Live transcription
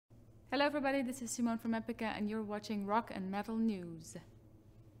Hello everybody, this is Simone from Epica and you're watching Rock and Metal News.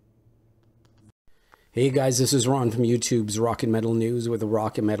 Hey guys, this is Ron from YouTube's Rock and Metal News with a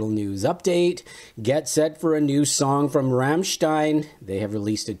Rock and Metal News update. Get set for a new song from Rammstein. They have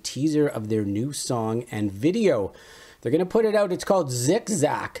released a teaser of their new song and video. They're going to put it out. It's called Zick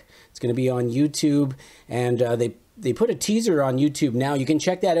Zack. It's going to be on YouTube, and they put a teaser on YouTube now. You can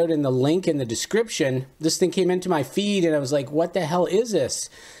check that out in the link in the description. This thing came into my feed and I was like, what the hell is this?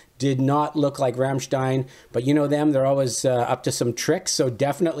 Did not look like Rammstein, but you know them, they're always up to some tricks, so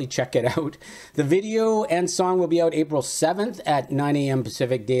definitely check it out. The video and song will be out April 7th at 9 a.m.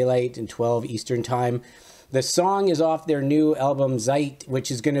 Pacific Daylight and 12 Eastern Time. The song is off their new album Zeit, which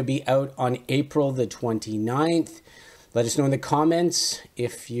is going to be out on April the 29th. Let us know in the comments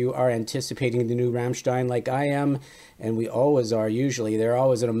if you are anticipating the new Rammstein like I am, and we always are usually. They're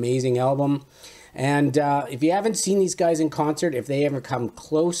always an amazing album. And if you haven't seen these guys in concert, if they ever come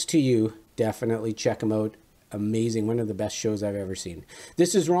close to you, definitely check them out. Amazing. One of the best shows I've ever seen.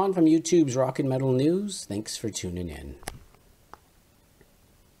 This is Ron from YouTube's Rock and Metal News. Thanks for tuning in.